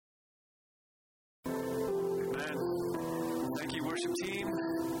Thank you, worship team.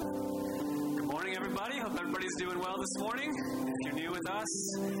 Good morning, everybody. Hope everybody's doing well this morning. If you're new with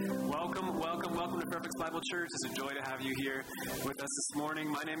us, welcome to Fairfax Bible Church. It's a joy to have you here with us this morning.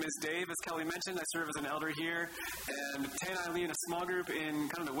 My name is Dave. As Kelly mentioned, I serve as an elder here. And Tay and I lead a small group in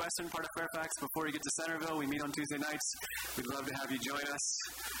kind of the western part of Fairfax. Before you get to Centerville, we meet on Tuesday nights. We'd love to have you join us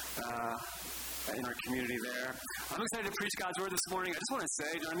in our community there. I'm excited to preach God's Word this morning. I just want to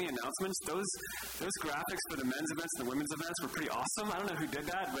say during the announcements, those graphics for the men's events and the women's events were pretty awesome. I don't know who did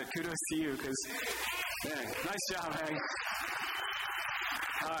that, but kudos to you because, nice job, Hank.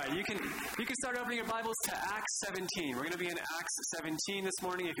 All right, you can start opening your Bibles to Acts 17. We're going to be in Acts 17 this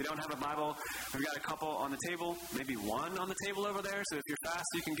morning. If you don't have a Bible, we've got a couple on the table, maybe one on the table over there. So if you're fast,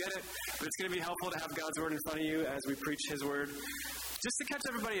 you can get it. But it's going to be helpful to have God's Word in front of you as we preach His Word. Just to catch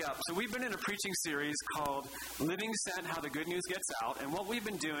everybody up, so we've been in a preaching series called Living Sent, How the Good News Gets Out. And what we've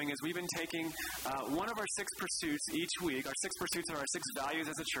been doing is we've been taking one of our 6 pursuits each week. Our 6 pursuits are our 6 values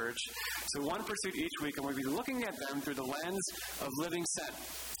as a church. So one pursuit each week, and we'll be looking at them through the lens of living sent.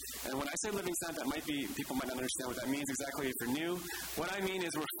 And when I say living sent, people might not understand what that means exactly if you're new. What I mean is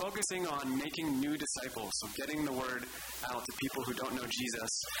we're focusing on making new disciples, so getting the word out to people who don't know Jesus.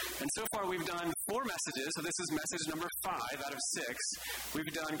 And so far we've done 4 messages, so this is message number 5 out of 6.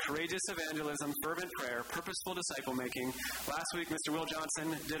 We've done courageous evangelism, fervent prayer, purposeful disciple making. Last week, Mr. Will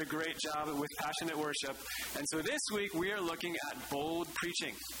Johnson did a great job with passionate worship. And so this week we are looking at bold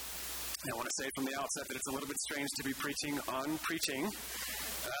preaching. I want to say from the outset that it's a little bit strange to be preaching on preaching.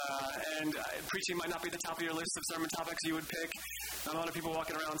 And preaching might not be the top of your list of sermon topics you would pick. Not a lot of people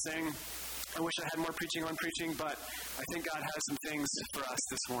walking around saying, I wish I had more preaching on preaching, but I think God has some things for us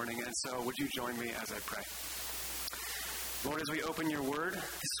this morning. And so would you join me as I pray? Lord, as we open your word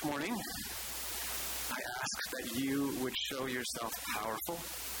this morning, I ask that you would show yourself powerful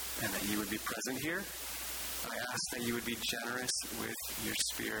and that you would be present here. I ask that you would be generous with your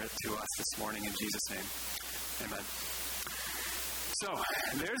spirit to us this morning in Jesus' name. Amen. So,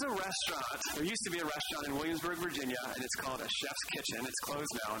 there's a restaurant. There used to be a restaurant in Williamsburg, Virginia, and it's called a Chef's Kitchen. It's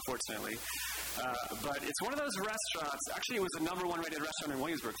closed now, unfortunately. But it's one of those restaurants. Actually, it was the number 1 rated restaurant in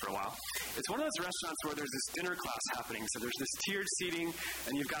Williamsburg for a while. It's one of those restaurants where there's this dinner class happening. So there's this tiered seating,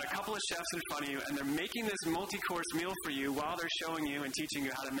 and you've got a couple of chefs in front of you, and they're making this multi-course meal for you while they're showing you and teaching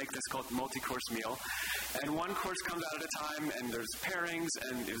you how to make this multi-course meal. And one course comes out at a time, and there's pairings,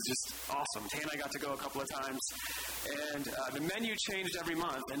 and it was just awesome. Tay and I got to go a couple of times. And the menu changed every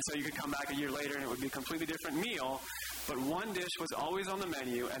month, and so you could come back a year later, and it would be a completely different meal. But one dish was always on the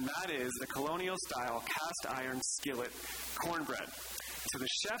menu, and that is the colonial-style cast-iron skillet cornbread. So the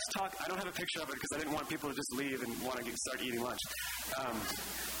chefs talk. I don't have a picture of it because I didn't want people to just leave and want to start eating lunch.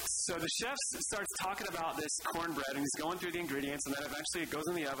 So the chef starts talking about this cornbread, and he's going through the ingredients, and then eventually it goes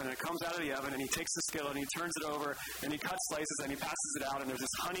in the oven, and it comes out of the oven, and he takes the skillet, and he turns it over, and he cuts slices, and he passes it out, and there's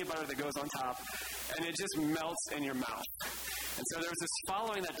this honey butter that goes on top, and it just melts in your mouth. And so there was this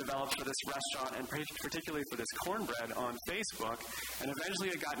following that developed for this restaurant, and particularly for this cornbread on Facebook, and eventually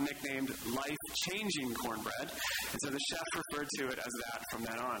it got nicknamed Life-Changing Cornbread, and so the chef referred to it as that from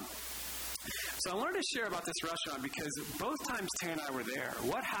then on. So I wanted to share about this restaurant because both times Tay and I were there,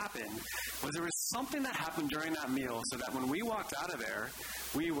 what happened was there was something that happened during that meal so that when we walked out of there,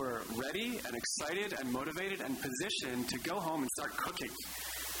 we were ready and excited and motivated and positioned to go home and start cooking.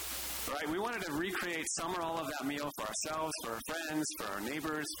 Right? We wanted to recreate some or all of that meal for ourselves, for our friends, for our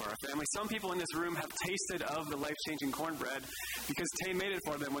neighbors, for our family. Some people in this room have tasted of the life-changing cornbread because Tay made it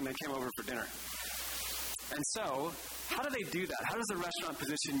for them when they came over for dinner. And so, how do they do that? How does the restaurant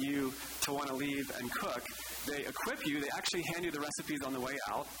position you to want to leave and cook? They equip you. They actually hand you the recipes on the way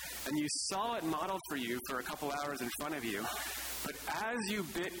out. And you saw it modeled for you for a couple hours in front of you. But as you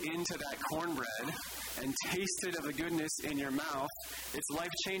bit into that cornbread and tasted of the goodness in your mouth, it's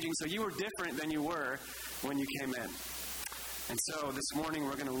life-changing. So you were different than you were when you came in. And so this morning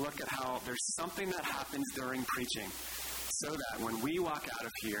we're going to look at how there's something that happens during preaching, so that when we walk out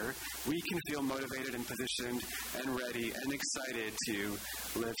of here, we can feel motivated and positioned and ready and excited to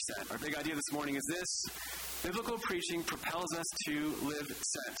live sent. Our big idea this morning is this: biblical preaching propels us to live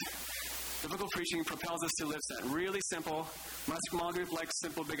sent. Biblical preaching propels us to live sent. Really simple. My small group likes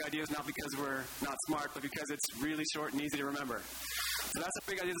simple big ideas, not because we're not smart, but because it's really short and easy to remember. So that's a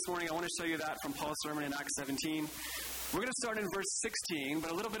big idea this morning. I want to show you that from Paul's sermon in Acts 17. We're going to start in verse 16,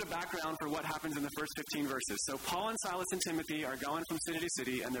 but a little bit of background for what happens in the first 15 verses. So Paul and Silas and Timothy are going from city to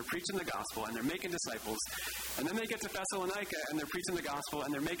city, and they're preaching the gospel, and they're making disciples. And then they get to Thessalonica, and they're preaching the gospel,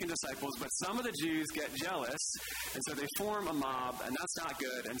 and they're making disciples. But some of the Jews get jealous, and so they form a mob, and that's not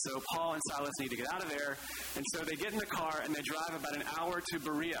good. And so Paul and Silas need to get out of there. And so they get in the car, and they drive about an hour to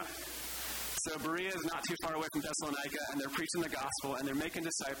Berea. So Berea is not too far away from Thessalonica, and they're preaching the gospel, and they're making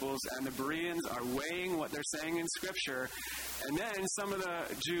disciples, and the Bereans are weighing what they're saying in Scripture. And then some of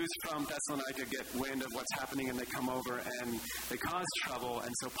the Jews from Thessalonica get wind of what's happening, and they come over, and they cause trouble.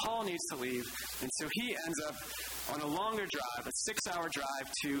 And so Paul needs to leave, and so he ends up on a longer drive, a 6-hour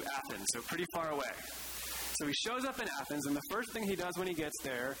drive to Athens, so pretty far away. So he shows up in Athens, and the first thing he does when he gets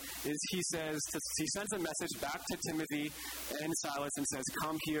there is he sends a message back to Timothy and Silas and says,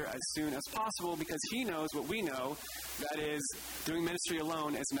 come here as soon as possible, because he knows what we know, that is, doing ministry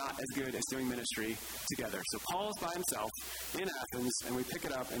alone is not as good as doing ministry together. So Paul's by himself in Athens, and we pick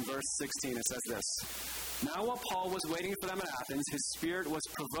it up in verse 16. It says this: Now while Paul was waiting for them at Athens, his spirit was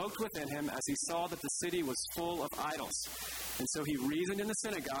provoked within him as he saw that the city was full of idols. And so he reasoned in the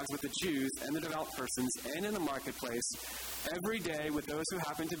synagogues with the Jews and the devout persons and in the marketplace every day with those who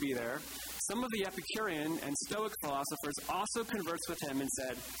happened to be there. Some of the Epicurean and Stoic philosophers also conversed with him and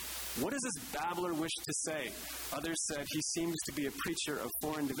said, what does this babbler wish to say? Others said he seems to be a preacher of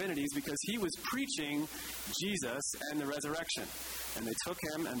foreign divinities because he was preaching Jesus and the resurrection. And they took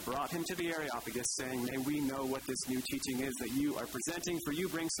him and brought him to the Areopagus, saying, may we know what this new teaching is that you are presenting, for you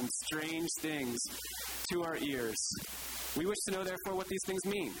bring some strange things to our ears. We wish to know, therefore, what these things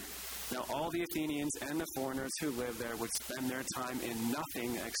mean. Now all the Athenians and the foreigners who lived there would spend their time in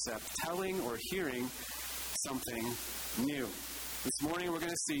nothing except telling or hearing something new. This morning we're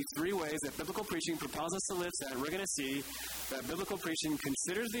going to see 3 ways that biblical preaching propels us to live sin. We're going to see that biblical preaching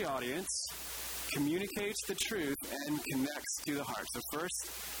considers the audience, communicates the truth, and connects to the heart. So first,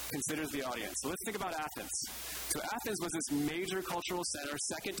 considers the audience. So let's think about Athens. So Athens was this major cultural center,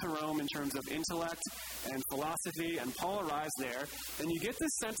 second to Rome in terms of intellect and philosophy, and Paul arrives there, and you get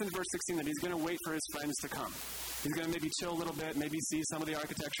this sense in verse 16 that he's going to wait for his friends to come. He's going to maybe chill a little bit, maybe see some of the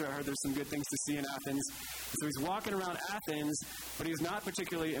architecture. I heard there's some good things to see in Athens. So he's walking around Athens, but he's not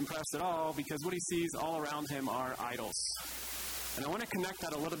particularly impressed at all because what he sees all around him are idols. And I want to connect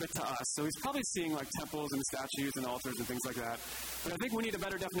that a little bit to us. So he's probably seeing like temples and statues and altars and things like that. But I think we need a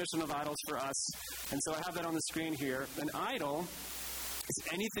better definition of idols for us. And so I have that on the screen here. An idol is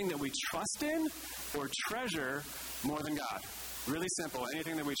anything that we trust in or treasure more than God. Really simple.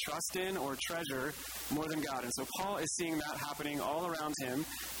 Anything that we trust in or treasure more than God. And so Paul is seeing that happening all around him.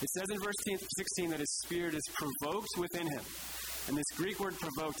 It says in verse 16 that his spirit is provoked within him. And this Greek word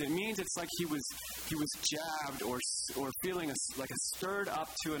provoked, it means it's like he was jabbed or feeling like a stirred up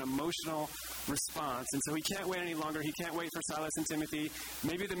to an emotional response. And so he can't wait any longer. He can't wait for Silas and Timothy.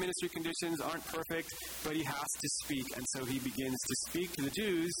 Maybe the ministry conditions aren't perfect, but he has to speak. And so he begins to speak to the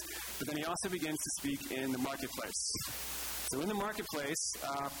Jews, but then he also begins to speak in the marketplace. So in the marketplace,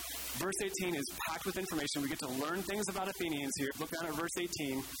 verse 18 is packed with information. We get to learn things about Athenians here. Look down at verse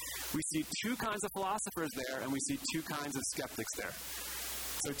 18. We see 2 kinds of philosophers there, and we see 2 kinds of skeptics there.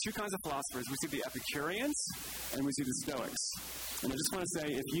 So 2 kinds of philosophers. We see the Epicureans, and we see the Stoics. And I just want to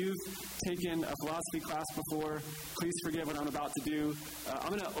say, if you've taken a philosophy class before, please forgive what I'm about to do. I'm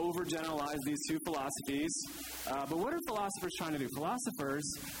going to overgeneralize these 2 philosophies. But what are philosophers trying to do? Philosophers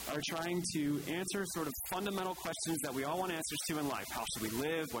are trying to answer sort of fundamental questions that we all want answers to in life. How should we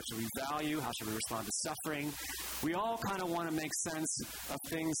live? What should we value? How should we respond to suffering? We all kind of want to make sense of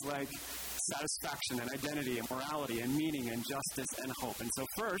things like satisfaction and identity and morality and meaning and justice and hope. And so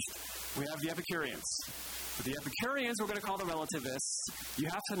first, we have the Epicureans. For the Epicureans, we're going to call the relativists. You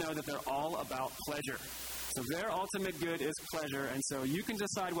have to know that they're all about pleasure. So their ultimate good is pleasure, and so you can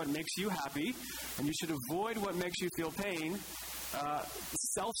decide what makes you happy, and you should avoid what makes you feel pain.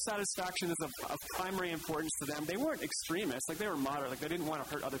 Self-satisfaction is of primary importance to them. They weren't extremists, like they were moderate, like they didn't want to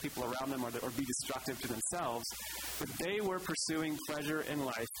hurt other people around them or be destructive to themselves, but they were pursuing pleasure in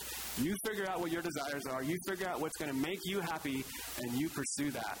life. You figure out what your desires are, you figure out what's going to make you happy, and you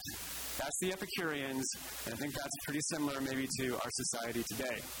pursue that. That's the Epicureans, and I think that's pretty similar maybe to our society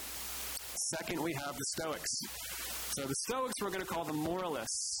today. Second, we have the Stoics. So the Stoics we're going to call the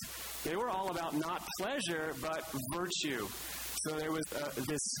moralists. They were all about not pleasure, but virtue. So there was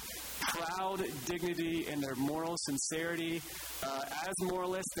this proud dignity in their moral sincerity. As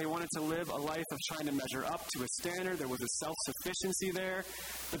moralists, they wanted to live a life of trying to measure up to a standard. There was a self-sufficiency there.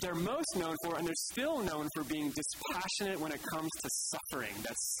 But they're most known for, and they're still known for, being dispassionate when it comes to suffering,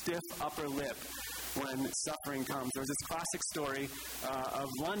 that stiff upper lip when suffering comes. There was this classic story of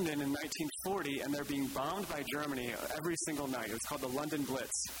London in 1940, and they're being bombed by Germany every single night. It was called the London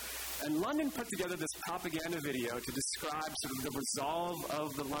Blitz. And London put together this propaganda video to describe sort of the resolve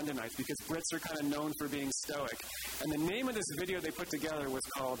of the Londonites, because Brits are kind of known for being stoic. And the name of this video they put together was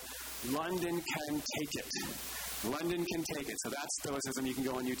called London Can Take It. London Can Take It. So that's stoicism. You can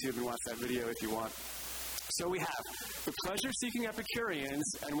go on YouTube and watch that video if you want. So we have the pleasure-seeking Epicureans,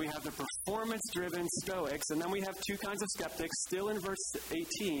 and we have the performance-driven Stoics, and then we have two kinds of skeptics. Still in verse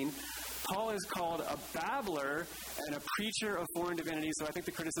 18, Paul is called a babbler and a preacher of foreign divinities. So I think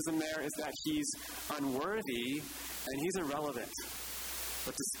the criticism there is that he's unworthy and he's irrelevant.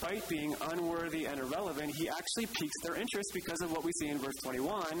 But despite being unworthy and irrelevant, he actually piques their interest because of what we see in verse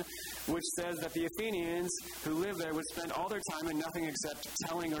 21, which says that the Athenians who live there would spend all their time in nothing except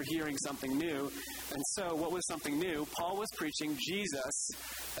telling or hearing something new. And so what was something new? Paul was preaching Jesus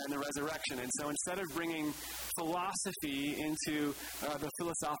and the resurrection. And so instead of bringing philosophy into the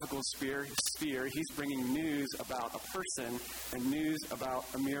philosophical sphere, he's bringing news about a person and news about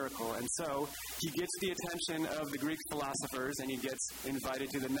a miracle. And so he gets the attention of the Greek philosophers, and he gets invited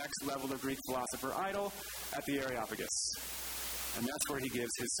to the next level of Greek philosopher idol at the Areopagus. And that's where he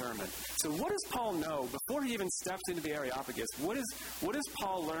gives his sermon. So what does Paul know before he even steps into the Areopagus? What has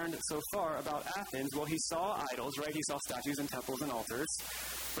Paul learned so far about Athens? Well, he saw idols, right? He saw statues and temples and altars.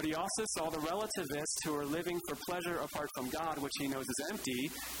 But he also saw the relativists who were living for pleasure apart from God, which he knows is empty.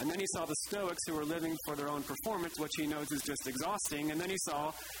 And then he saw the Stoics who were living for their own performance, which he knows is just exhausting. And then he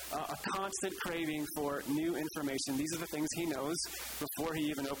saw a constant craving for new information. These are the things he knows before he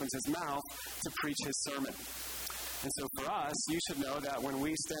even opens his mouth to preach his sermon. And so for us, you should know that when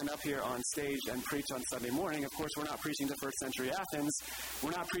we stand up here on stage and preach on Sunday morning, of course, we're not preaching to first century Athens. We're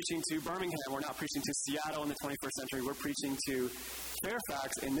not preaching to Birmingham. We're not preaching to Seattle in the 21st century. We're preaching to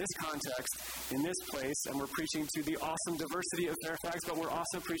Fairfax in this context, in this place, and we're preaching to the awesome diversity of Fairfax, but we're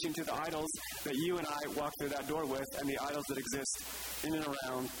also preaching to the idols that you and I walk through that door with and the idols that exist in and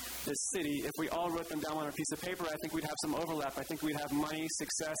around this city. If we all wrote them down on a piece of paper, I think we'd have some overlap. I think we'd have money,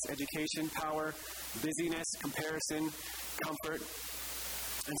 success, education, power, busyness, comparison, comfort.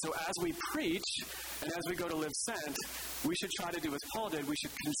 And so as we preach and as we go to live sent, we should try to do as Paul did. We should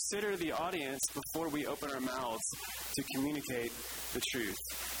consider the audience before we open our mouths to communicate the truth.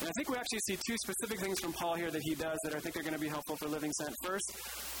 And I think we actually see two specific things from Paul here that he does that I think are going to be helpful for living sent. First,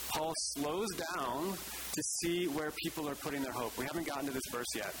 Paul slows down to see where people are putting their hope. We haven't gotten to this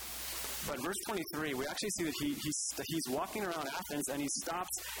verse yet. But verse 23, we actually see that he's walking around Athens, and he stops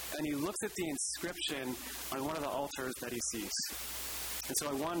and he looks at the inscription on one of the altars that he sees. And so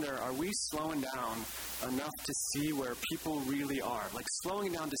I wonder, are we slowing down enough to see where people really are? Like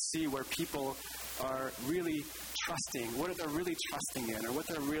slowing down to see where people are really trusting, what they're really trusting in, or what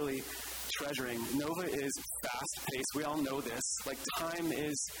they're really treasuring. Nova is fast-paced. We all know this. Like time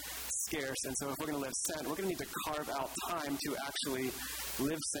is scarce. And so if we're going to live sent, we're going to need to carve out time to actually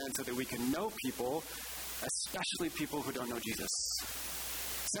live sent so that we can know people, especially people who don't know Jesus.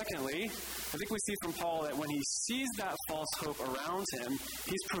 Secondly, I think we see from Paul that when he sees that false hope around him,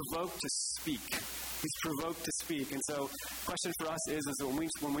 he's provoked to speak. He's provoked to speak. And so the question for us is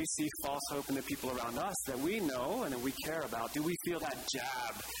when we see false hope in the people around us that we know and that we care about, do we feel that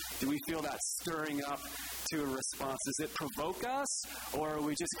jab? Do we feel that stirring up to a response? Does it provoke us, or are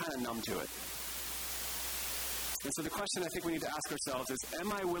we just kind of numb to it? And so the question I think we need to ask ourselves is,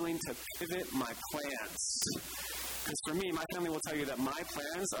 am I willing to pivot my plans? Because for me, my family will tell you that my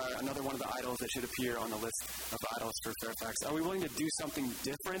plans are another one of the idols that should appear on the list of idols for Fairfax. Are we willing to do something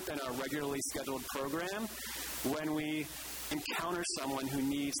different than our regularly scheduled program when we encounter someone who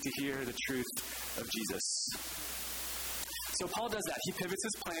needs to hear the truth of Jesus? So Paul does that. He pivots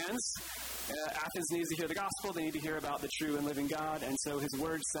his plans. Athens needs to hear the gospel. They need to hear about the true and living God. And so his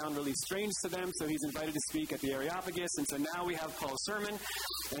words sound really strange to them. So he's invited to speak at the Areopagus. And so now we have Paul's sermon.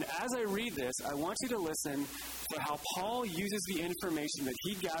 And as I read this, I want you to listen for how Paul uses the information that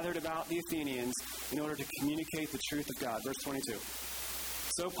he gathered about the Athenians in order to communicate the truth of God. Verse 22.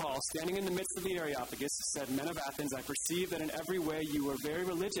 So Paul, standing in the midst of the Areopagus, said, "Men of Athens, I perceive that in every way you are very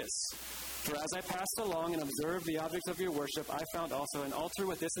religious. For as I passed along and observed the objects of your worship, I found also an altar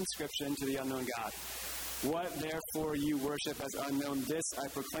with this inscription to the unknown God. What therefore you worship as unknown, this I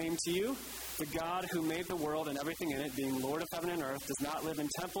proclaim to you. The God who made the world and everything in it, being Lord of heaven and earth, does not live in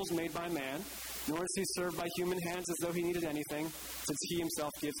temples made by man, nor is he served by human hands as though he needed anything, since he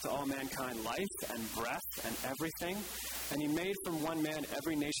himself gives to all mankind life and breath and everything. And he made from one man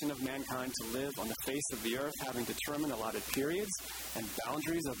every nation of mankind to live on the face of the earth, having determined allotted periods and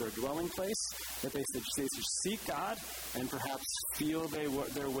boundaries of their dwelling place, that they should seek God and perhaps feel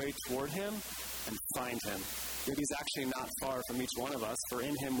their way toward him and find him. Yet he's actually not far from each one of us, for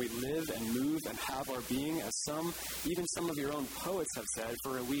in him we live and move and have our being, as even some of your own poets have said,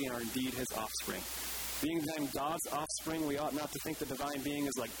 for we are indeed his offspring. Being then God's offspring, we ought not to think the divine being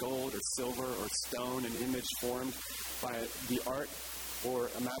is like gold or silver or stone, an image formed by the art or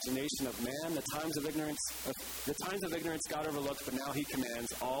imagination of man. The times of ignorance God overlooked, but now he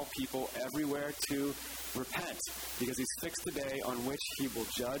commands all people everywhere to repent, because he's fixed the day on which he will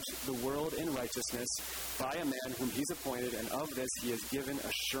judge the world in righteousness by a man whom he's appointed, and of this he has given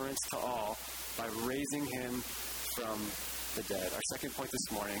assurance to all by raising him from the dead. Our second point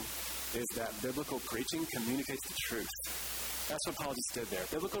this morning is that biblical preaching communicates the truth. That's what Paul just did there.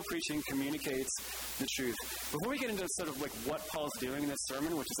 Biblical preaching communicates the truth. Before we get into sort of like what Paul's doing in this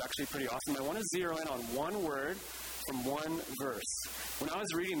sermon, which is actually pretty awesome, I want to zero in on one word from one verse. When I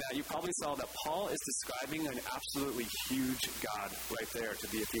was reading that, you probably saw that Paul is describing an absolutely huge God right there to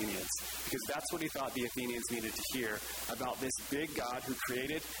the Athenians, because that's what he thought the Athenians needed to hear about this big God who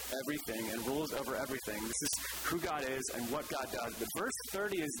created everything and rules over everything. This is who God is and what God does. But verse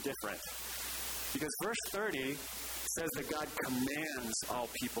 30 is different, because verse 30 says that God commands all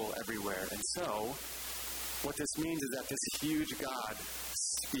people everywhere. And so, what this means is that this huge God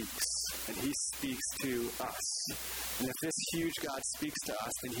speaks, and he speaks to us. And if this huge God speaks to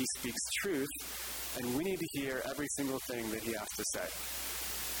us, then he speaks truth, and we need to hear every single thing that he has to say.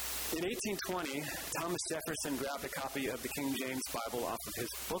 In 1820, Thomas Jefferson grabbed a copy of the King James Bible off of his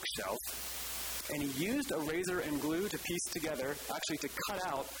bookshelf, and he used a razor and glue to piece together, actually to cut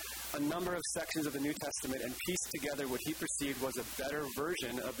out a number of sections of the New Testament and piece together what he perceived was a better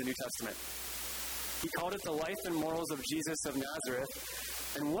version of the New Testament. He called it The Life and Morals of Jesus of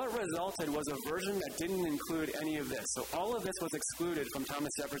Nazareth, and what resulted was a version that didn't include any of this. So all of this was excluded from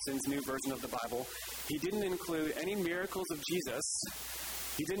Thomas Jefferson's new version of the Bible. He didn't include any miracles of Jesus.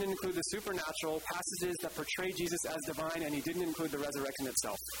 He didn't include the supernatural passages that portray Jesus as divine, and he didn't include the resurrection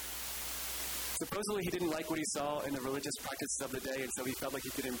itself. Supposedly, he didn't like what he saw in the religious practices of the day, and so he felt like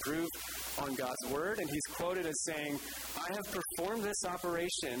he could improve on God's word. And he's quoted as saying, "I have performed this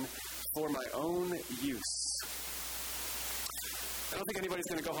operation for my own use." I don't think anybody's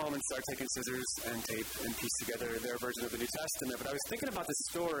going to go home and start taking scissors and tape and piece together their version of the New Testament, but I was thinking about this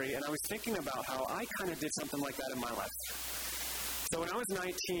story, and I was thinking about how I kind of did something like that in my life. So when I was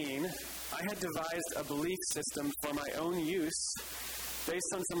 19, I had devised a belief system for my own use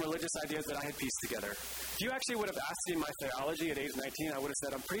based on some religious ideas that I had pieced together. If you actually would have asked me my theology at age 19, I would have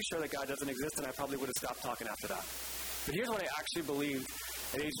said, I'm pretty sure that God doesn't exist, and I probably would have stopped talking after that. But here's what I actually believed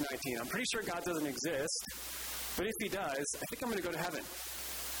at age 19. I'm pretty sure God doesn't exist, but if he does, I think I'm going to go to heaven.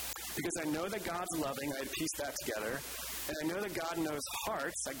 Because I know that God's loving, I had pieced that together, and I know that God knows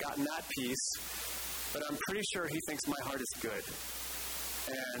hearts, I'd gotten that piece, but I'm pretty sure he thinks my heart is good.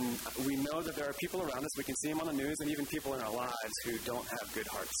 And we know that there are people around us, we can see them on the news, and even people in our lives who don't have good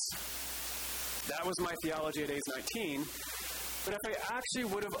hearts. That was my theology at age 19. But if I actually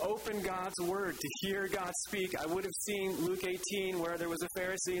would have opened God's word to hear God speak, I would have seen Luke 18, where there was a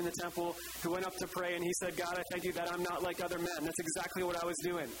Pharisee in the temple who went up to pray, and he said, God, I thank you that I'm not like other men. That's exactly what I was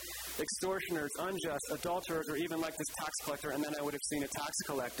doing. Extortioners, unjust, adulterers, or even like this tax collector. And then I would have seen a tax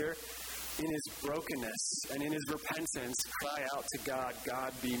collector in his brokenness and in his repentance cry out to God,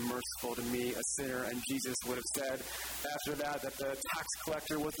 God, be merciful to me, a sinner. And Jesus would have said after that the tax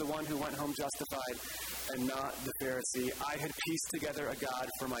collector was the one who went home justified and not the Pharisee. I had pieced together a God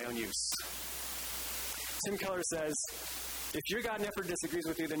for my own use. Tim Keller says, if your God never disagrees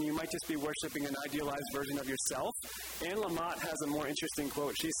with you, then you might just be worshiping an idealized version of yourself. Anne Lamott has a more interesting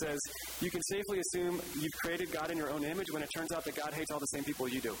quote. She says, you can safely assume you've created God in your own image when it turns out that God hates all the same people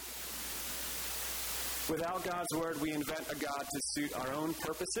you do. Without God's word, we invent a God to suit our own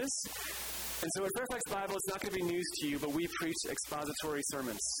purposes. And so at Fairfax Bible, it's not going to be news to you, but we preach expository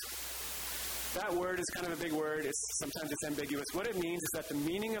sermons. That word is kind of a big word. Sometimes it's ambiguous. What it means is that the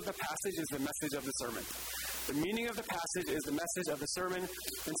meaning of the passage is the message of the sermon. The meaning of the passage is the message of the sermon.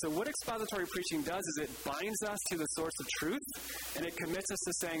 And so what expository preaching does is it binds us to the source of truth, and it commits us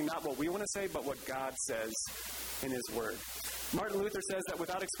to saying not what we want to say, but what God says in his word. Martin Luther says that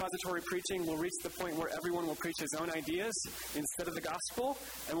without expository preaching, we'll reach the point where everyone will preach his own ideas instead of the gospel,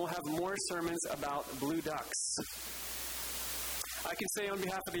 and we'll have more sermons about blue ducks. I can say on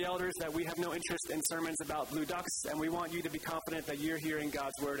behalf of the elders that we have no interest in sermons about blue ducks, and we want you to be confident that you're hearing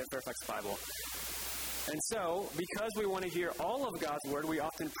God's word at Fairfax Bible. And so, because we want to hear all of God's word, we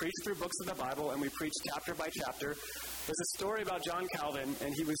often preach through books of the Bible, and we preach chapter by chapter. There's a story about John Calvin,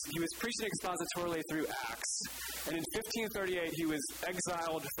 and he was preaching expositorily through Acts. And in 1538, he was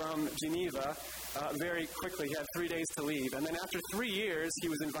exiled from Geneva very quickly. He had 3 days to leave. And then after 3 years, he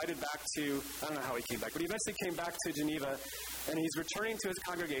was invited back to, I don't know how he came back, but he eventually came back to Geneva, and he's returning to his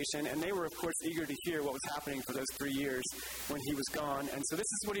congregation, and they were, of course, eager to hear what was happening for those 3 years when he was gone. And so this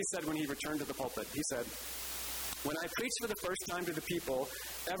is what he said when he returned to the pulpit. He said, when I preached for the first time to the people,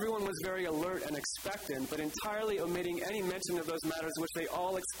 Everyone was very alert and expectant, but entirely omitting any mention of those matters which they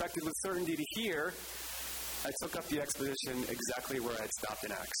all expected with certainty to hear, I took up the exposition exactly where I had stopped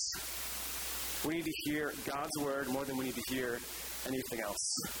in Acts. We need to hear God's word more than we need to hear anything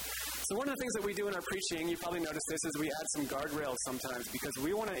else. So one of the things that we do in our preaching, you probably noticed this, is we add some guardrails sometimes because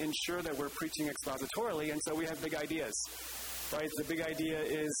we want to ensure that we're preaching expositorily, and so we have big ideas. Right? The big idea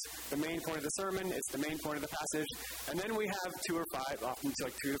is the main point of the sermon, it's the main point of the passage, and then we have 2 or 5, often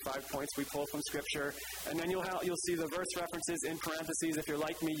like 2 to 5 points we pull from Scripture, and then you'll see the verse references in parentheses. If you're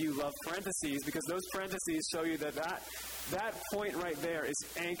like me, you love parentheses, because those parentheses show you that point right there is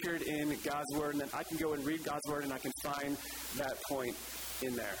anchored in God's Word, and then I can go and read God's Word and I can find that point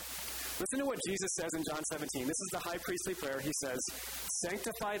in there. Listen to what Jesus says in John 17. This is the high priestly prayer. He says,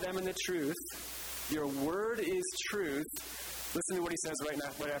 "Sanctify them in the truth. Your word is truth." Listen to what he says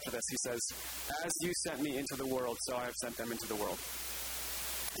right after this. He says, "As you sent me into the world, so I have sent them into the world."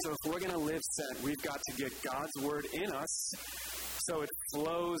 So if we're going to live sent, we've got to get God's word in us so it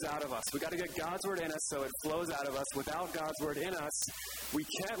flows out of us. We've got to get God's word in us so it flows out of us. Without God's word in us, we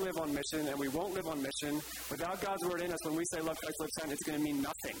can't live on mission, and we won't live on mission. Without God's word in us, when we say love Christ, live sent, it's going to mean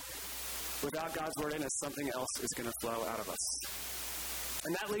nothing. Without God's word in us, something else is going to flow out of us.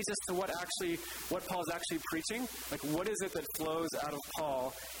 And that leads us to what Paul's actually preaching. Like, what is it that flows out of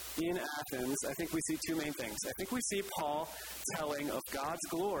Paul in Athens? I think we see 2 main things. I think we see Paul telling of God's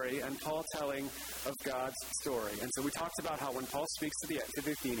glory and Paul telling of God's story. And so we talked about how when Paul speaks to the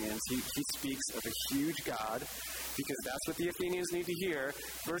Athenians, he speaks of a huge God, because that's what the Athenians need to hear.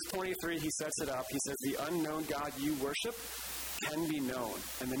 Verse 23, he sets it up. He says, "The unknown God you worship can be known."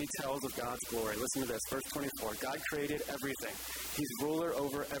 And then he tells of God's glory. Listen to this, verse 24. God created everything. He's ruler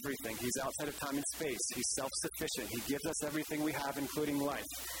over everything. He's outside of time and space. He's self-sufficient. He gives us everything we have, including life.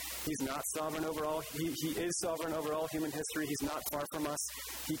 He's not sovereign over all. He is sovereign over all human history. He's not far from us.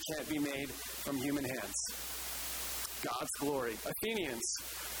 He can't be made from human hands. God's glory. Athenians,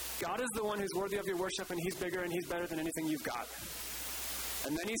 God is the one who's worthy of your worship, and he's bigger and he's better than anything you've got.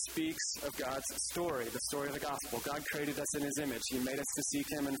 And then he speaks of God's story, the story of the gospel. God created us in his image. He made us to seek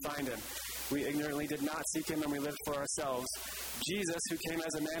him and find him. We ignorantly did not seek him, and we lived for ourselves. Jesus, who came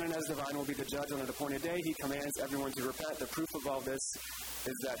as a man and as divine, will be the judge on an appointed day. He commands everyone to repent. The proof of all this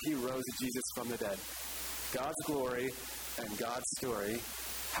is that he rose Jesus from the dead. God's glory and God's story.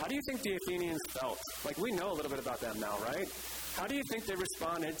 How do you think the Athenians felt? Like, we know a little bit about them now, right? How do you think they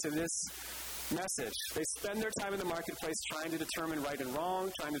responded to this message? They spend their time in the marketplace trying to determine right and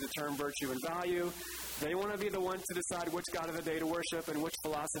wrong, trying to determine virtue and value. They want to be the ones to decide which God of the day to worship and which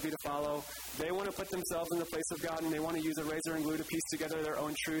philosophy to follow. They want to put themselves in the place of God, and they want to use a razor and glue to piece together their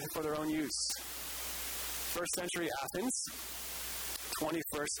own truth for their own use. First century Athens,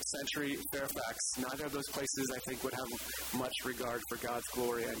 21st century Fairfax. Neither of those places, I think, would have much regard for God's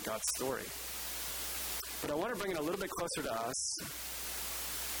glory and God's story. But I want to bring it a little bit closer to us.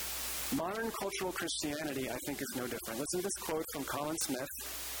 Modern cultural Christianity, I think, is no different. Listen to this quote from Colin Smith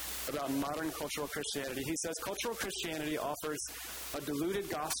about modern cultural Christianity. He says, "Cultural Christianity offers a diluted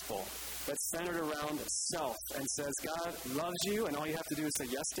gospel that's centered around self and says God loves you, and all you have to do is say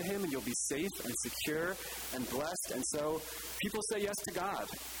yes to him, and you'll be safe and secure and blessed." And so people say yes to God,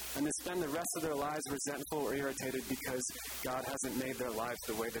 and they spend the rest of their lives resentful or irritated because God hasn't made their lives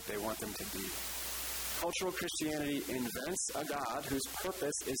the way that they want them to be. Cultural Christianity invents a God whose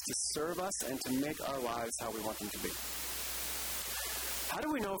purpose is to serve us and to make our lives how we want them to be. How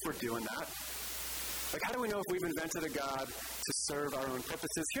do we know if we're doing that? Like, how do we know if we've invented a God to serve our own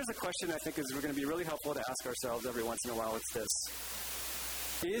purposes? Here's a question I think is going to be really helpful to ask ourselves every once in a while. It's this.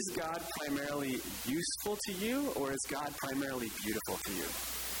 Is God primarily useful to you, or is God primarily beautiful to you?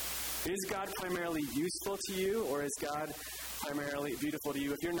 Is God primarily useful to you, or is God primarily beautiful to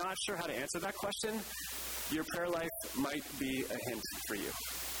you? If you're not sure how to answer that question, your prayer life might be a hint for you.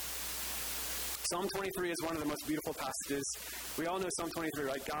 Psalm 23 is one of the most beautiful passages. We all know Psalm 23,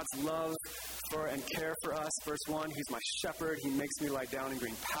 right? God's love for and care for us. Verse 1, he's my shepherd. He makes me lie down in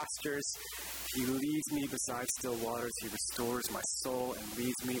green pastures. He leads me beside still waters. He restores my soul and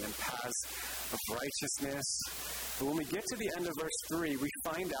leads me in paths of righteousness. But when we get to the end of verse 3, we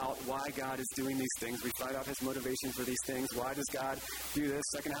find out why God is doing these things. We find out his motivation for these things. Why does God do this?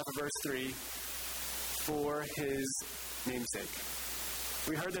 Second half of verse 3, for his namesake.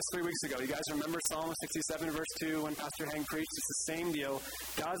 We heard this 3 weeks ago. You guys remember Psalm 67, verse 2, when Pastor Hang preached? It's the same deal.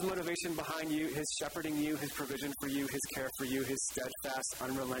 God's motivation behind you, his shepherding you, his provision for you, his care for you, his steadfast,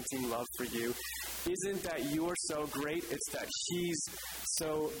 unrelenting love for you, isn't that you're so great, it's that he's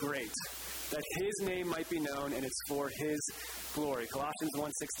so great. That his name might be known, and it's for his glory. Colossians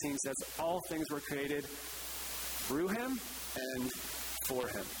 1:16 says, all things were created through him and for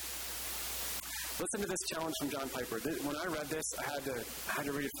him. Listen to this challenge from John Piper. When I read this, I had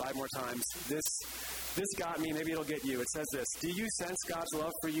to read it 5 more times. This got me. Maybe it'll get you. It says this: do you sense God's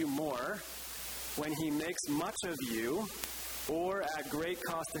love for you more when he makes much of you, or at great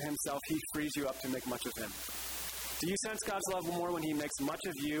cost to himself, he frees you up to make much of him? Do you sense God's love more when he makes much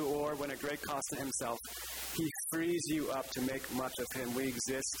of you, or when at great cost to himself, he frees you up to make much of him? We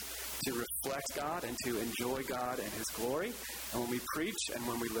exist to reflect God and to enjoy God and his glory. And when we preach and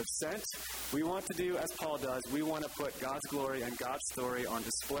when we live sent, we want to do as Paul does. We want to put God's glory and God's story on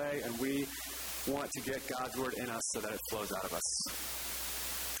display, and we want to get God's word in us so that it flows out of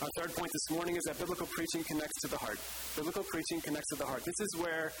us. Our third point this morning is that biblical preaching connects to the heart. Biblical preaching connects to the heart. This is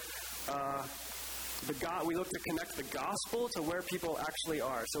where we look to connect the gospel to where people actually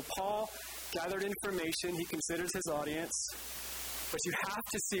are. So Paul gathered information. He considers his audience. But you have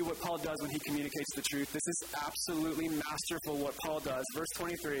to see what Paul does when he communicates the truth. This is absolutely masterful what Paul does. Verse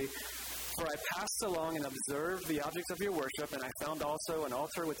 23, for I passed along and observed the objects of your worship, and I found also an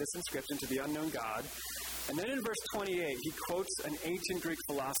altar with this inscription, to the unknown God. And then in verse 28, he quotes an ancient Greek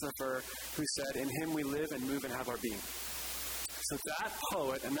philosopher who said, in him we live and move and have our being. So that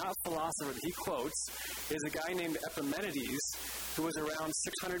poet and that philosopher that he quotes is a guy named Epimenides, who was around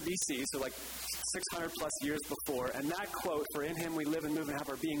 600 BC, so like 600 plus years before. And that quote, for in him we live and move and have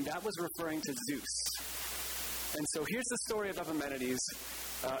our being, that was referring to Zeus. And so here's the story of Epimenides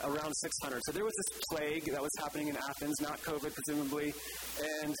around 600. So there was this plague that was happening in Athens, not COVID presumably,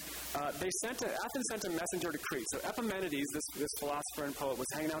 and Athens sent a messenger to Crete. So Epimenides, this philosopher and poet, was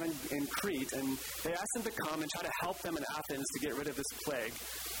hanging out in Crete, and they asked him to come and try to help them in Athens to get rid of this plague.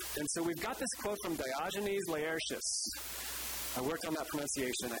 And so we've got this quote from Diogenes Laertius. I worked on that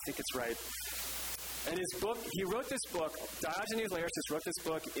pronunciation. I think it's right. And his book, he wrote this book, Diogenes Laertius wrote this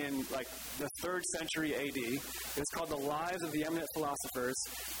book in like the 3rd century AD. It's called The Lives of the Eminent Philosophers.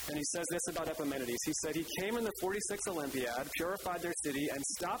 And he says this about Epimenides. He said, he came in the 46th Olympiad, purified their city, and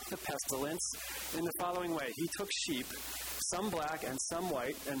stopped the pestilence in the following way. He took sheep, some black and some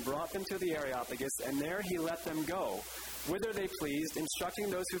white, and brought them to the Areopagus, and there he let them go, whither they pleased,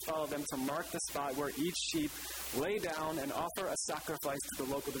 instructing those who followed them to mark the spot where each sheep lay down and offer a sacrifice to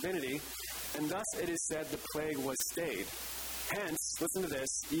the local divinity. And thus it is said the plague was stayed. Hence, listen to this,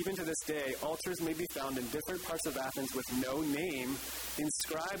 even to this day, altars may be found in different parts of Athens with no name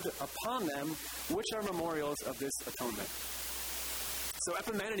inscribed upon them, which are memorials of this atonement. So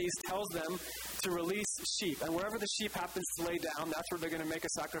Epimenides tells them to release sheep, and wherever the sheep happens to lay down, that's where they're going to make a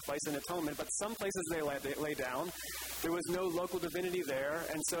sacrifice and atonement. But some places they lay down, there was no local divinity there,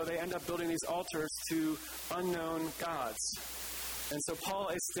 and so they end up building these altars to unknown gods. And so Paul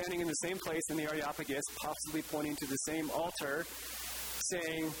is standing in the same place in the Areopagus, possibly pointing to the same altar,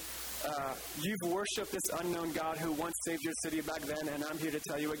 saying, you've worshipped this unknown God who once saved your city back then, and I'm here to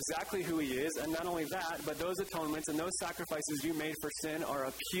tell you exactly who he is. And not only that, but those atonements and those sacrifices you made for sin are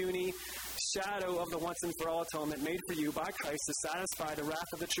a puny shadow of the once and for all atonement made for you by Christ to satisfy the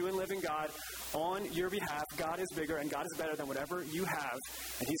wrath of the true and living God on your behalf. God is bigger and God is better than whatever you have,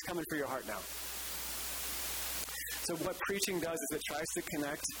 and he's coming for your heart now. So what preaching does is it tries to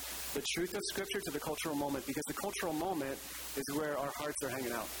connect the truth of Scripture to the cultural moment, because the cultural moment is where our hearts are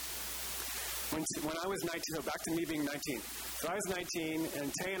hanging out. When I was 19, so back to me being 19. So I was 19,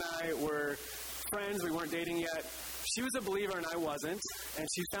 and Tay and I were friends. We weren't dating yet. She was a believer, and I wasn't. And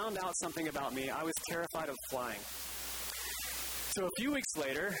she found out something about me. I was terrified of flying. So a few weeks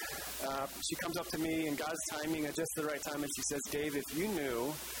later, she comes up to me in God's timing at just the right time, and she says, Dave, if you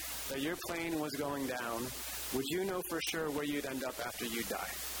knew that your plane was going down, would you know for sure where you'd end up after you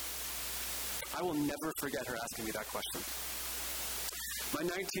die? I will never forget her asking me that question. My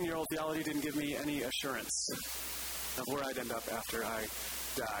 19-year-old theology didn't give me any assurance of where I'd end up after I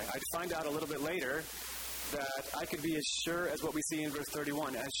die. I'd find out a little bit later that I could be as sure as what we see in verse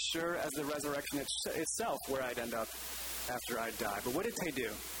 31, as sure as the resurrection itself where I'd end up after I'd die. But what did Tay do?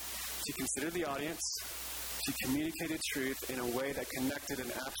 She considered the audience. She communicated truth in a way that connected an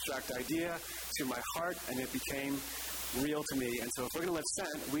abstract idea to my heart, and it became real to me. And so if we're going to live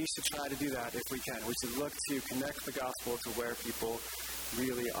sent, we should try to do that if we can. We should look to connect the gospel to where people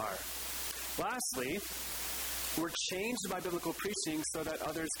really are. Lastly, we're changed by biblical preaching so that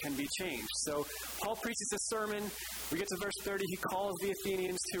others can be changed. So Paul preaches a sermon. We get to verse 30. He calls the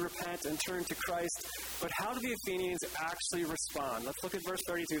Athenians to repent and turn to Christ. But how do the Athenians actually respond? Let's look at verse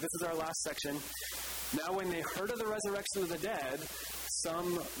 32. This is our last section. Now when they heard of the resurrection of the dead,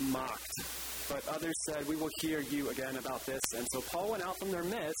 some mocked. But others said, we will hear you again about this. And so Paul went out from their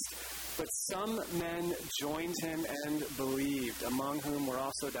midst, but some men joined him and believed, among whom were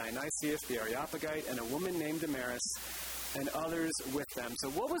also Dionysius the Areopagite and a woman named Damaris, and others with them. So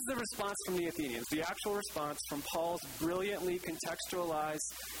what was the response from the Athenians? The actual response from Paul's brilliantly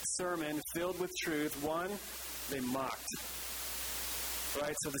contextualized sermon filled with truth. One, they mocked.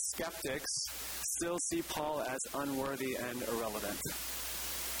 Right? So the skeptics still see Paul as unworthy and irrelevant.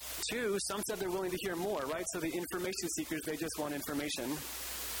 Two, some said they're willing to hear more, right? So the information seekers, they just want information.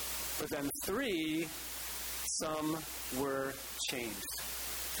 But then three, some were changed.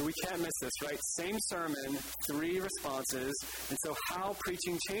 So we can't miss this, right? Same sermon, three responses. And so how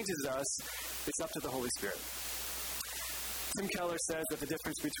preaching changes us, it's up to the Holy Spirit. Tim Keller says that the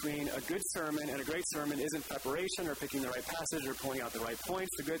difference between a good sermon and a great sermon isn't preparation or picking the right passage or pointing out the right points.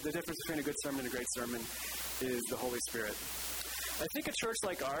 The difference between a good sermon and a great sermon is the Holy Spirit. I think a church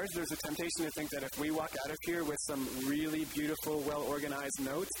like ours, there's a temptation to think that if we walk out of here with some really beautiful, well-organized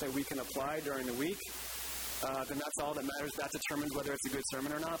notes that we can apply during the week, then that's all that matters. That determines whether it's a good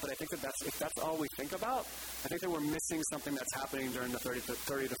sermon or not. But I think that if that's all we think about, I think that we're missing something that's happening during the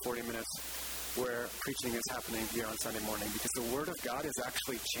 30 to 40 minutes where preaching is happening here on Sunday morning, because the Word of God is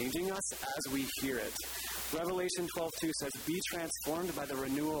actually changing us as we hear it. Revelation 12:2 says, "Be transformed by the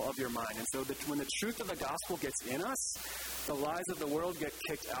renewal of your mind." And so when the truth of the gospel gets in us, the lies of the world get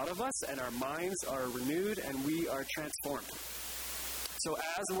kicked out of us, and our minds are renewed, and we are transformed. So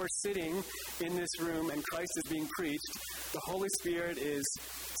as we're sitting in this room and Christ is being preached, the Holy Spirit is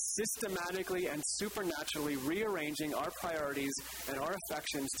systematically and supernaturally rearranging our priorities and our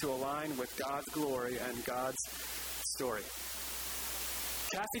affections to align with God's glory and God's story.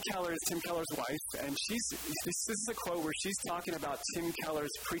 Kathy Keller is Tim Keller's wife, and this is a quote where she's talking about Tim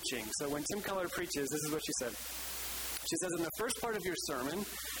Keller's preaching. So when Tim Keller preaches, this is what she said. She says, in the first part of your sermon,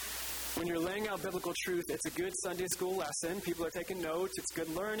 when you're laying out biblical truth, it's a good Sunday school lesson. People are taking notes. It's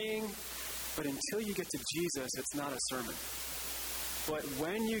good learning. But until you get to Jesus, it's not a sermon. But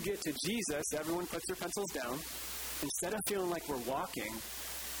when you get to Jesus, everyone puts their pencils down. Instead of feeling like we're walking,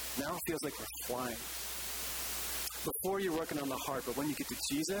 now it feels like we're flying. Before you're working on the heart, but when you get to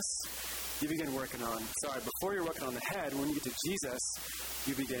Jesus, you begin working on, before you're working on the head, when you get to Jesus,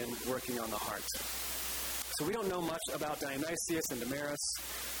 you begin working on the heart. So we don't know much about Dionysius and Damaris,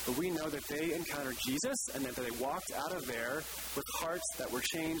 but we know that they encountered Jesus and that they walked out of there with hearts that were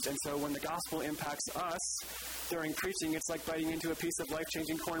changed. And so when the gospel impacts us during preaching, it's like biting into a piece of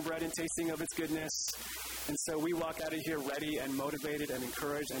life-changing cornbread and tasting of its goodness. And so we walk out of here ready and motivated and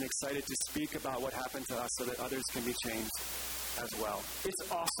encouraged and excited to speak about what happened to us so that others can be changed as well.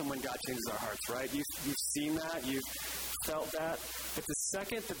 It's awesome when God changes our hearts, right? You've seen that. You've felt that. But the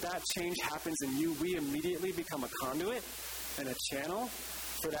second that change happens in you, we immediately become a conduit and a channel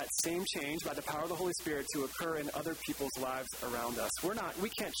for that same change by the power of the Holy Spirit to occur in other people's lives around us. We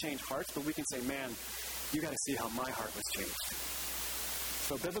can't change hearts, but we can say, man, you got to see how my heart was changed.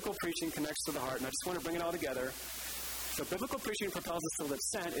 So biblical preaching connects to the heart, and I just want to bring it all together. So biblical preaching propels us to live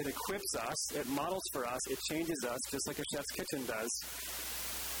sent. It equips us. It models for us. It changes us, just like a chef's kitchen does.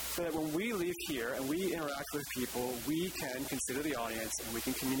 So that when we leave here and we interact with people, we can consider the audience, and we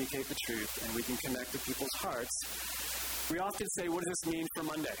can communicate the truth, and we can connect to people's hearts. We often say, what does this mean for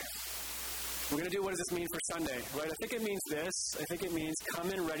Monday? We're going to do what does this mean for Sunday, right? I think it means this. I think it means come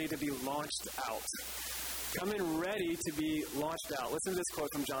in ready to be launched out. Come in ready to be launched out. Listen to this quote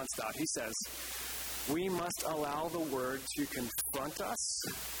from John Stott. He says, we must allow the word to confront us,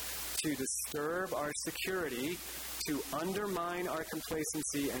 to disturb our security, to undermine our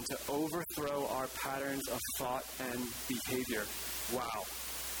complacency, and to overthrow our patterns of thought and behavior. Wow.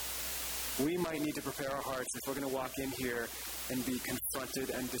 We might need to prepare our hearts if we're going to walk in here and be confronted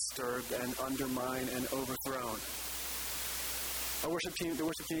and disturbed and undermined and overthrown. The worship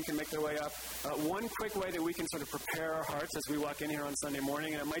team can make their way up. One quick way that we can sort of prepare our hearts as we walk in here on Sunday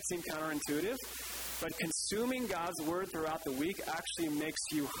morning, and it might seem counterintuitive, but consuming God's Word throughout the week actually makes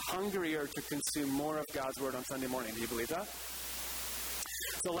you hungrier to consume more of God's Word on Sunday morning. Do you believe that?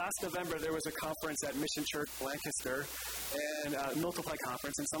 So last November, there was a conference at Mission Church Lancaster, and Multiply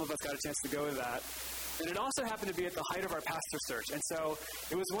Conference, and some of us got a chance to go to that. And it also happened to be at the height of our pastor search. And so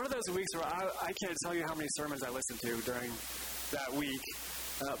it was one of those weeks where I can't tell you how many sermons I listened to during that week.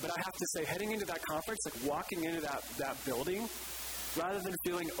 But I have to say, heading into that conference, like walking into that building, rather than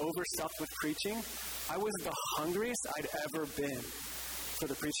feeling overstuffed with preaching, I was the hungriest I'd ever been for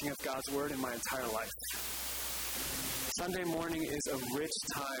the preaching of God's Word in my entire life. Sunday morning is a rich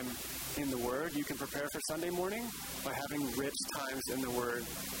time in the Word. You can prepare for Sunday morning by having rich times in the Word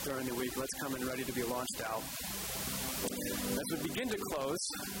during the week. Let's come in ready to be launched out. As we begin to close,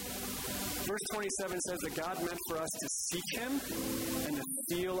 verse 27 says that God meant for us to seek Him and to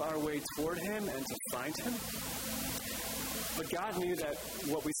feel our way toward Him and to find Him. But God knew that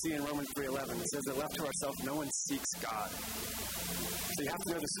what we see in Romans 3:11, it says that left to ourselves, no one seeks God. So you have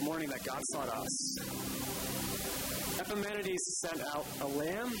to know this morning that God sought us. Epimenides sent out a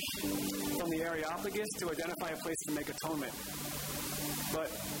lamb from the Areopagus to identify a place to make atonement. But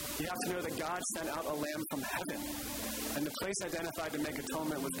you have to know that God sent out a lamb from heaven. And the place identified to make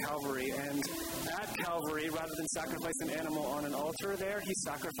atonement was Calvary. And at Calvary, rather than sacrifice an animal on an altar there, he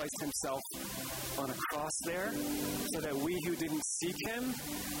sacrificed himself on a cross there so that we who didn't seek him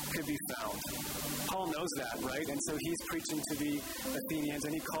could be found. Paul knows that, right? And so he's preaching to the Athenians,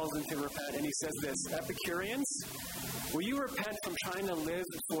 and he calls them to repent, and he says this, Epicureans, will you repent from trying to live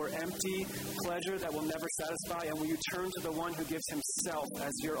for empty pleasure that will never satisfy, and will you turn to the one who gives himself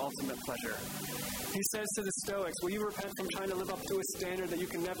as your ultimate pleasure? He says to the Stoics, will you repent from trying to live up to a standard that you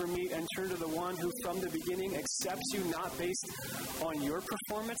can never meet and turn to the one who from the beginning accepts you not based on your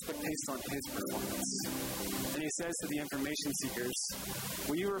performance, but based on his performance? And he says to the information seekers,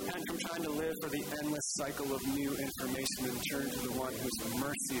 will you repent from trying to live for the endless cycle of new information and turn to the one whose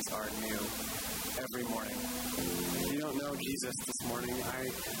mercies are new every morning? If you don't know Jesus this morning,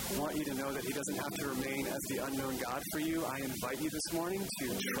 I want you to know that he doesn't have to remain as the unknown God for you. I invite you this morning to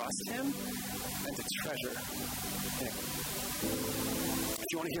trust him and to treasure him. If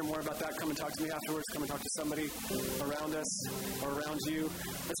you want to hear more about that, come and talk to me afterwards. Come and talk to somebody around us or around you.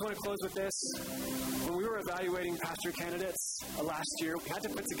 I just want to close with this. When we were evaluating pastor candidates last year, we had to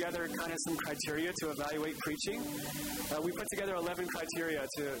put together kind of some criteria to evaluate preaching. We put together 11 criteria as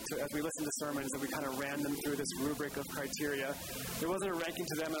we listened to sermons, and we kind of ran them through this rubric of criteria. There wasn't a ranking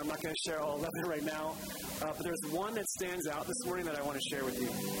to them, and I'm not going to share all 11 right now. But there's one that stands out this morning that I want to share with you.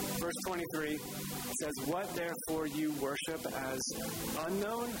 Verse 23 says, what therefore you worship as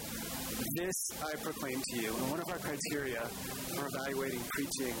unknown, this I proclaim to you. And one of our criteria for evaluating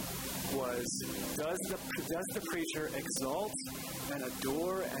preaching was, does the preacher exalt and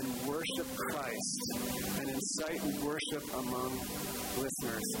adore and worship Christ and incite worship among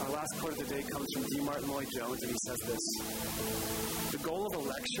listeners? Our last quote of the day comes from D. Martin Lloyd-Jones, and he says this, the goal of a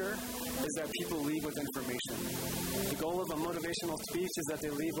lecture is that people leave with information. The goal of a motivational speech is that they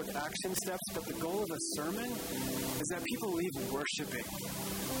leave with action steps, but the goal of a sermon is that people leave worshiping.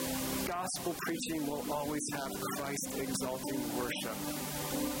 Gospel preaching will always have Christ-exalting worship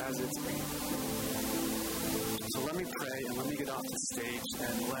as its aim. So let me pray and let me get off the stage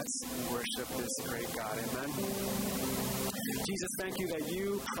and let's worship this great God. Amen. Jesus, thank you that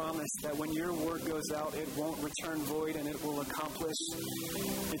you promised that when your word goes out, it won't return void and it will accomplish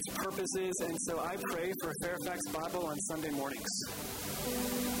its purposes. And so I pray for Fairfax Bible on Sunday mornings.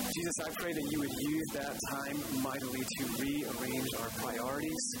 Jesus, I pray that you would use that time mightily to rearrange our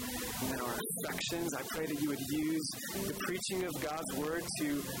priorities and our affections. I pray that you would use the preaching of God's word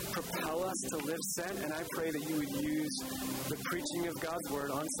to propel us to live sent, and I pray that you would use the preaching of God's word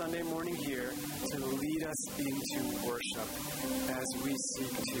on Sunday morning here to lead us into worship as we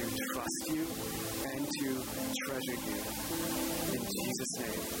seek to trust you and to treasure you. In Jesus'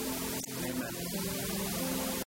 name, amen.